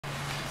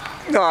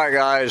Alright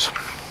guys,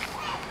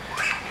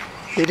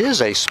 it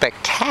is a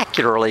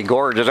spectacularly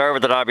gorgeous, over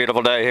the top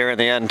beautiful day here in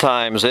the end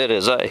times. It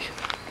is a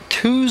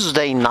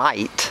Tuesday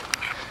night.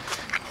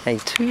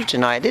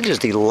 It is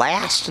the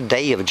last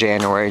day of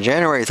January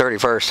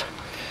 31st,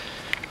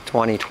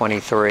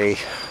 2023.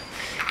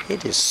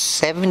 It is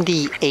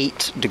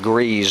 78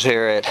 degrees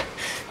here at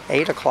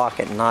 8 o'clock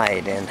at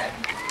night in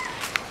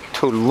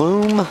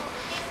Tulum,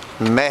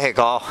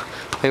 Mexico.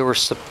 We were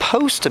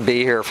supposed to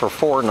be here for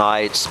 4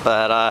 nights,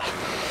 but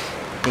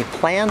the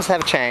plans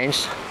have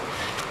changed.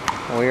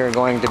 We are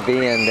going to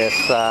be in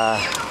this,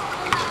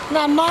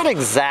 I'm not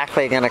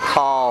exactly going to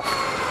call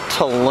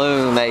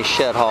Tulum a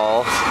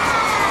shithole.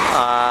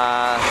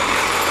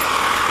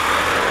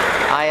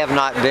 I have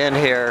not been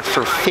here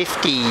for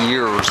 50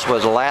 years,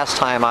 was the last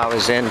time I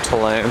was in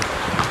Tulum.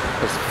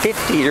 It was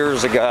 50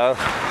 years ago,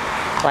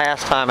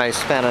 last time I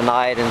spent a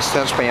night, and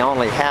since we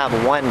only have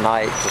 1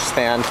 night to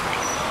spend,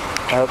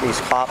 I hope these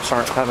cops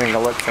aren't coming to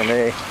look for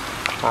me.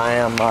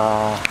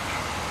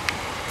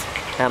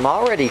 I'm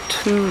already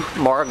 2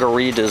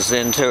 margaritas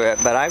into it,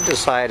 but I've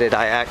decided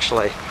I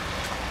actually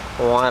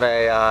want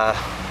I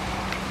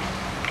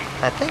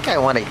think I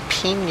want a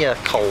pina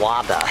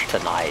colada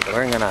tonight.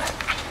 We're gonna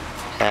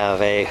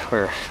have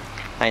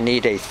I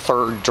need a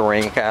 3rd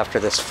drink after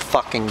this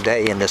fucking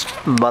day in this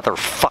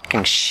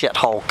motherfucking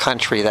shithole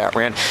country that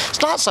we're in.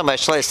 It's not so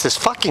much it's this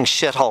fucking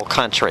shithole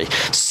country.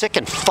 Sick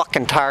and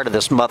fucking tired of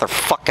this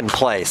motherfucking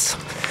place.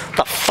 What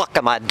the fuck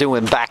am I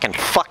doing back in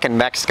fucking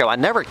Mexico? I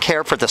never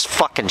cared for this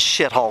fucking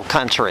shithole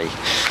country.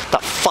 The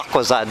fuck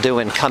was I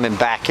doing coming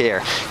back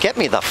here? Get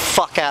me the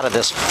fuck out of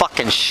this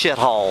fucking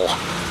shithole.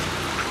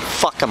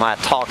 Fuck am I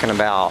talking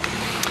about?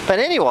 But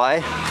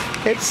anyway,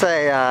 it's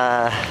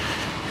a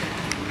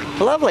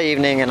lovely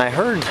evening, and I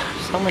heard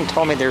someone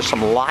told me there's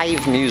some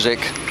live music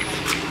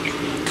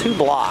 2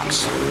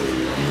 blocks.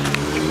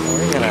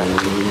 We're gonna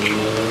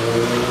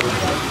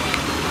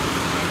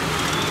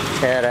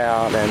head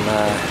out and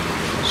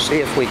see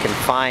if we can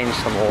find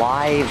some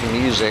live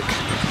music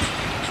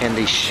in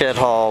the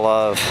shithole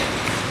of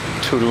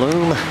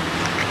Tulum,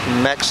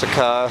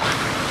 Mexico.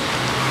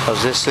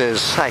 Because this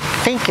is, I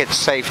think it's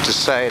safe to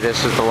say,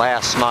 this is the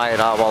last night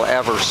I will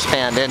ever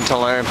spend in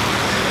Tulum.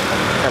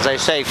 As I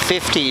say,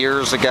 50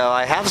 years ago,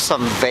 I have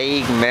some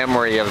vague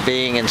memory of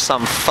being in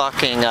some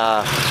fucking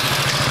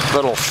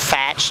little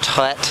thatched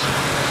hut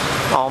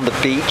on the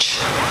beach.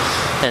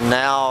 And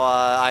now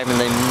I'm in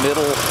the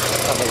middle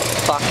of a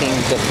fucking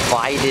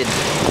divided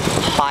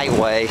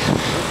highway.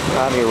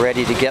 I'll be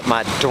ready to get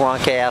my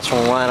drunk ass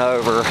run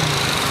over.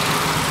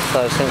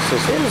 So since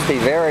this is the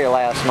very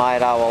last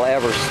night I will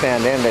ever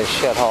spend in this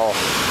shithole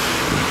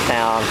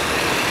town,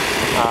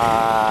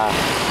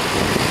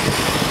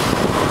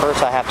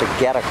 first I have to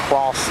get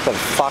across the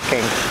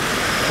fucking,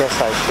 guess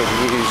I should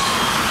use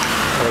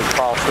a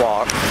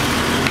crosswalk,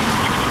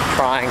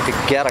 trying to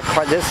get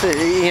across. This is,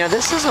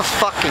 this is a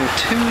fucking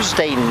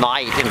Tuesday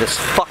night in this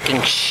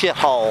fucking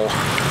shithole.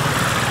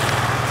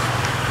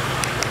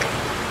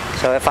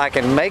 So if I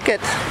can make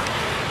it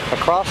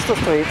across the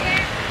street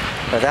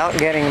without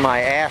getting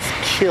my ass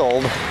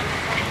killed,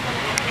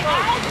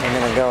 I'm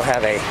gonna go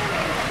have a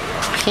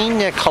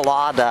pina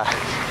colada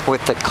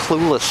with the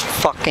clueless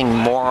fucking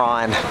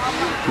moron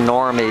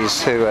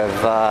normies who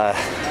have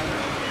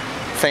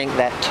think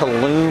that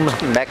Tulum,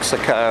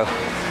 Mexico.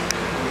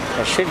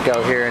 I should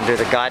go here and do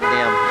the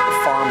goddamn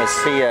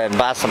pharmacia and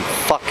buy some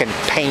fucking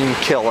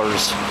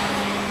painkillers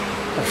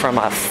for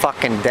my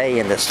fucking day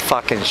in this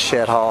fucking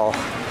shithole.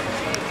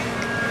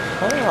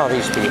 Where are all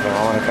these people?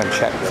 I want to come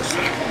check this.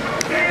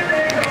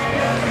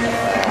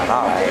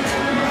 Alright.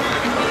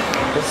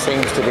 This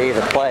seems to be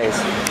the place.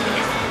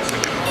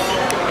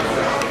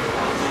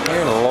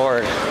 Dear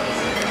Lord.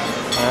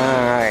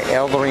 Alright,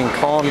 El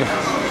Rincon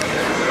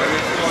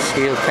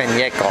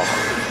Silpeñeco.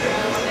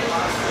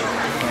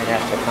 Might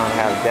have to come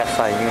have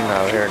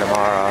desayuno here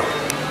tomorrow.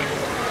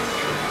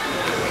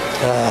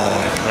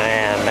 Oh,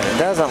 man, it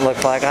doesn't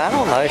look like, I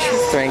don't know,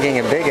 she's drinking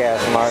a big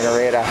ass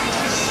margarita.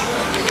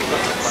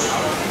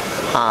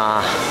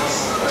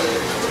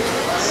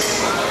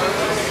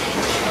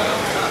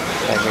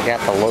 We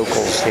got the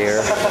locals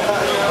here.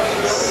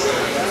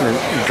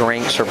 The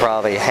drinks are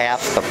probably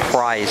half the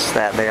price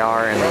that they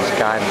are in these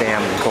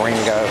goddamn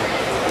gringo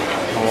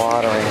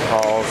watering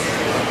holes.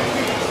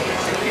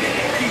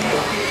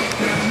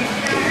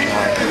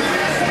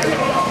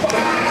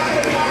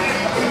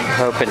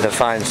 Hoping to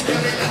find,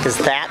 is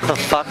that the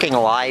fucking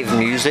live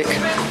music?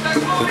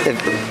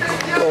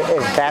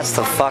 If that's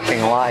the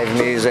fucking live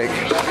music,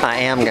 I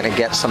am gonna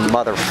get some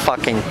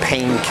motherfucking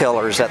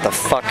painkillers at the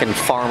fucking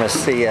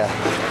pharmacia.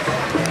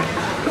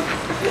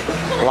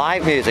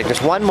 Live music,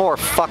 there's one more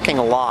fucking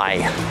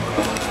lie.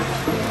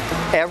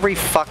 Every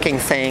fucking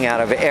thing out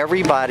of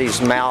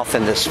everybody's mouth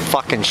in this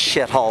fucking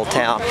shithole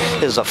town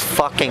is a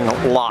fucking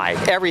lie.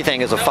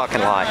 Everything is a fucking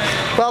lie.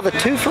 Well, the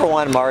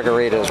 2-for-1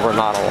 margaritas were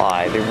not a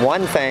lie. The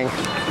one thing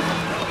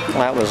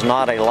that was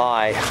not a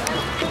lie.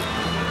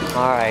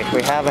 Alright,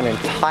 we have an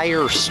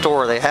entire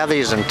store. They have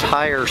these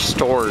entire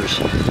stores.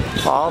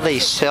 All they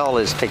sell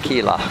is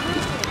tequila.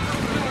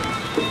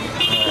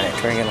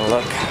 Taking a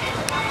look.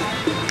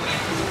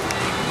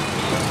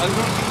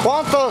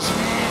 ¿Cuántos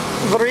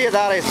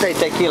variedades de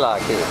tequila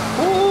aquí?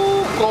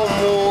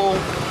 Como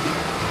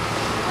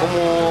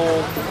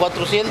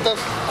 400.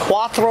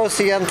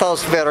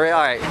 400 variedades.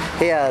 All right,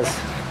 he has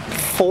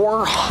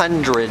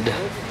 400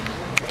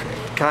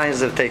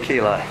 kinds of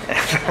tequila.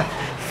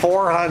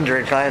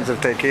 400 kinds of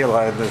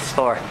tequila in this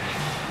store.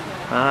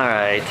 All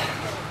right.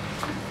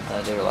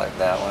 I do like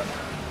that one.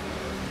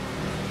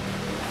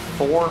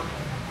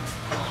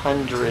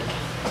 400.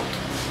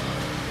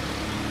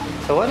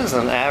 So what does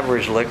an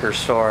average liquor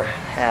store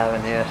have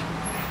in here?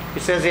 He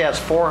says he has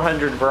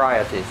 400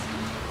 varieties.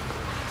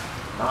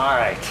 All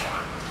right.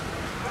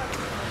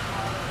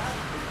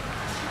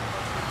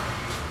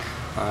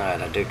 All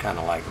right, I do kind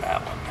of like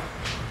that one.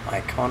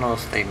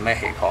 Iconos de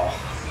Mexico.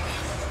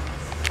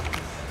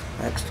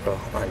 Mexico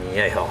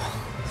Añejo.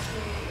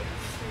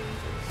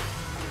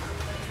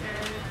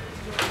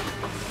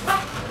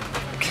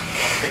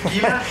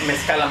 Tequila,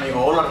 mezcal, amigo.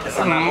 All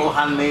artesanal, all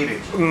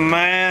handmade.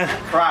 Man,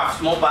 Craft,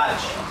 small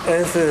batch.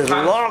 this is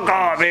loco,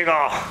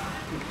 amigo.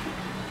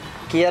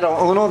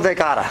 Quiero uno de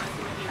cada.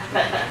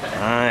 All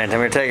right, then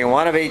we're taking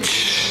one of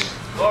each.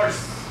 Of course.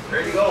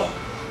 There you go.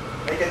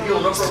 Make a deal,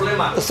 no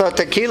problema. So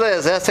tequila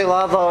is ese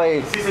lado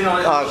y... Sí,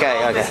 señor.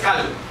 Okay, okay.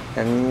 Mezcal.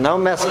 And no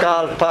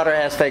mezcal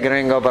para este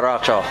gringo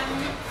borracho.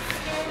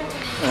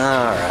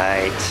 All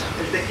right.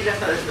 El tequila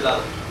está de este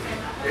lado.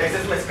 Ese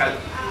es mezcal.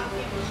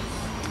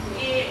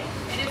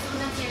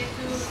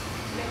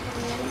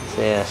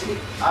 Yeah.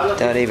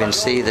 Don't even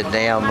see the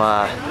damn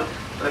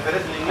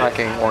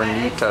fucking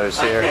hornitos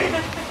here.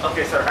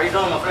 Okay, sir. How you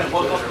doing, my friend?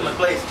 Welcome to my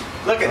place.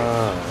 Look at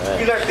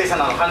tequila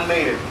artisanal,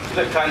 handmade.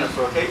 Tequila China,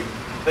 sir, okay?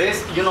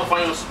 This you don't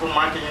find in the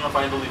supermarket, you don't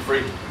find duty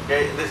free.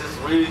 Okay? This is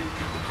really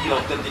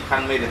authentic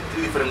handmade.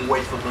 3 different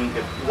ways to drink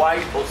it.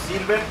 White or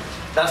silver,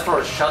 that's for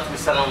a shot we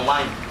sell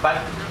online.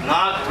 But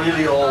not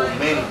really all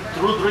men.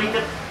 True drink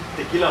it,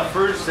 tequila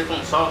first,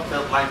 second shot,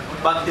 third line.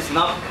 But it's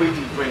not quick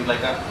to drink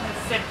like that.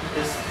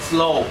 It's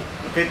slow.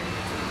 Okay?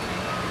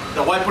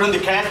 The white put in the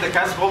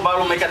cask whole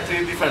bottle make a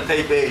 3 different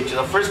tape age.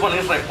 The first one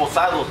is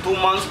reposado, 2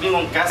 months being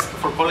on cask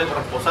for call it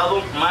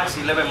reposado, max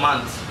 11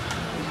 months.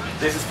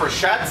 This is for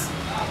shots,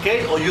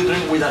 okay? Or you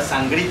drink with a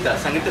sangrita.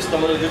 Sangrita is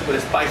tomatoes used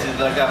with spices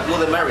like a Blue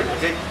de Mary,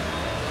 okay?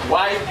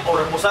 White or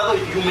reposado,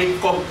 you make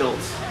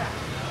cocktails.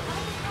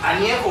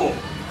 Añejo,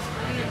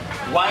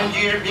 1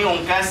 year being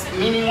on cask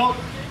minimum,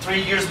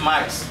 3 years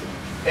max.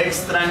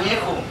 Extra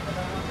añejo,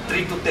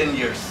 3 to 10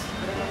 years.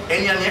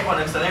 Any añejo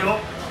and extra añejo,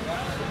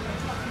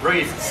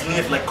 breathe,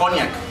 sniff like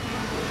cognac.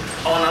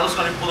 Oh, now it's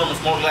going to put on a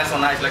small glass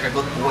on ice like a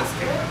good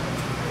whiskey.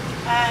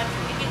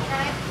 You can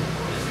try it.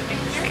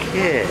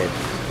 Good.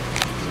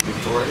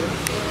 Victoria?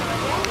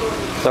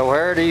 So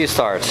where do you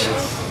start?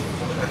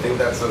 I think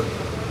that's a,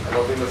 I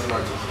don't think that's an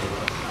artist.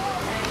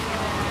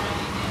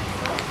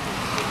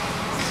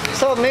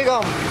 So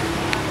amigo,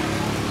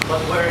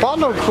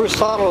 cuando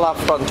cruzaron la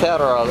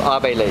frontera a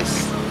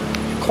Belice,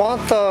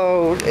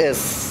 ¿cuánto es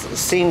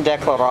sin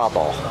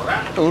declarado?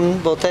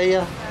 ¿Un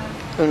botella?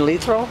 ¿Un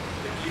litro?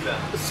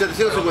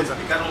 750.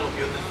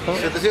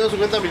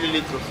 750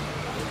 mililitros.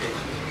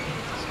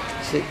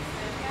 Sí.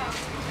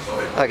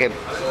 Ok,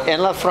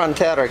 en la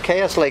frontera,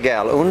 ¿qué es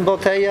legal? ¿Un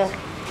botella?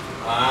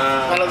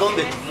 ¿Para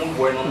dónde? Muy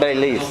bueno.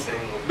 Belice.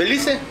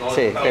 ¿Belice?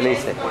 Sí,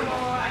 Belice.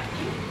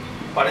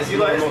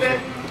 Parecido a este.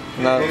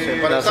 No, Para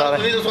no Estados sabe.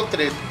 Unidos son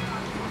 3.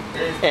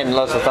 En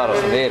los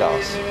Estados Unidos.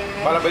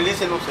 Para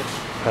Belice no sé.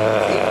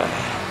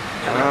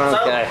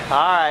 Okay.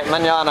 All right,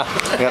 mañana.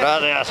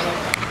 Gracias.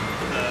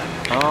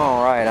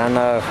 All right, I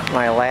know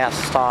my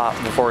last stop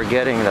before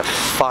getting the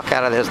fuck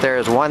out of this. There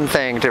is one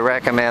thing to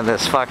recommend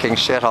this fucking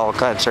shithole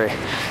country.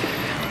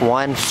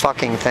 One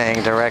fucking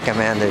thing to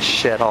recommend this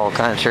shithole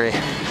country.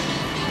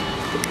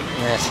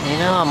 Yes, you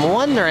know, I'm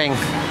wondering,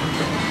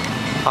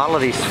 all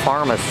of these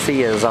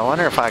pharmacias, I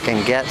wonder if I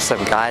can get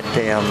some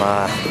goddamn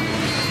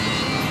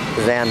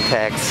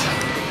Zantex.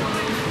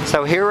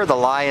 So here are the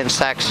lion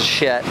sacks of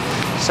shit.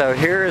 So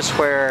here is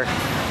where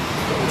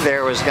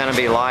there was going to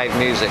be live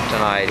music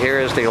tonight. Here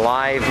is the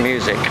live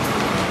music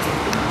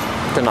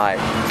tonight.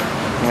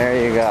 There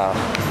you go.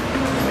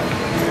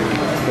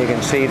 You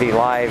can see the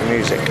live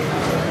music.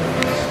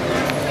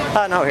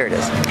 Oh no, here it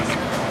is.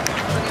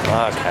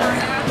 Okay.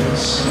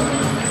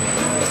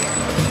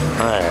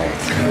 Alright.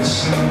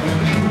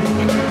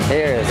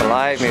 Here is the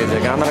live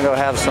music. I'm going to go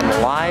have some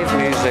live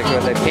music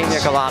with a pina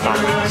colada.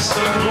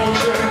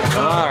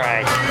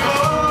 Alright.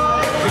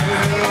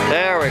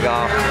 There we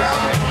go.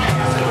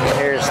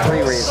 Here's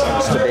 3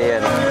 reasons to be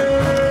in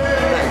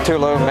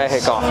Tulum,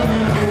 Mexico.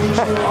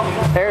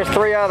 Here's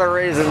 3 other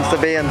reasons to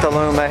be in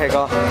Tulum,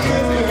 Mexico.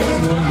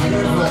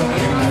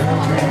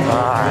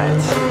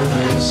 Alright.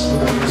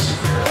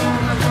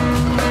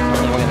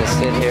 I'm going to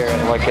sit here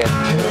and look at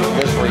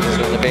this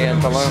reason to be in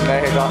Tulum,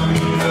 Mexico.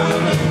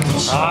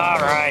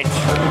 Alright.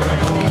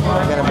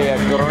 We're going to be a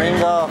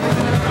gringo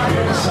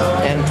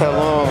in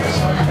Tulum.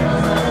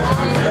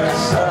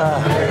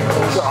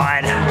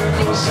 God.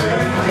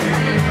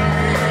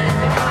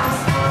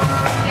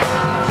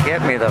 Get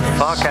get me the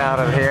fuck out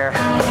of here.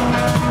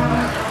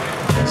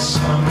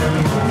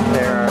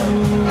 There.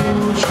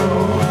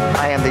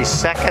 I am the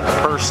second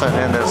person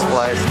in this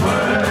place.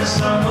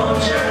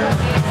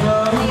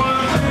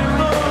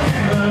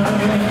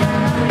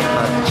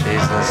 Oh,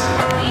 Jesus.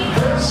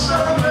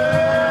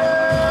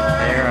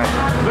 Here,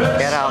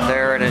 get out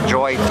there and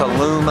enjoy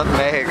Tulum,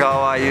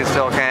 Mexico while you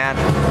still can.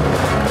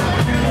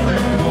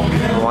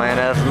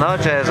 Buenas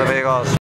noches, amigos.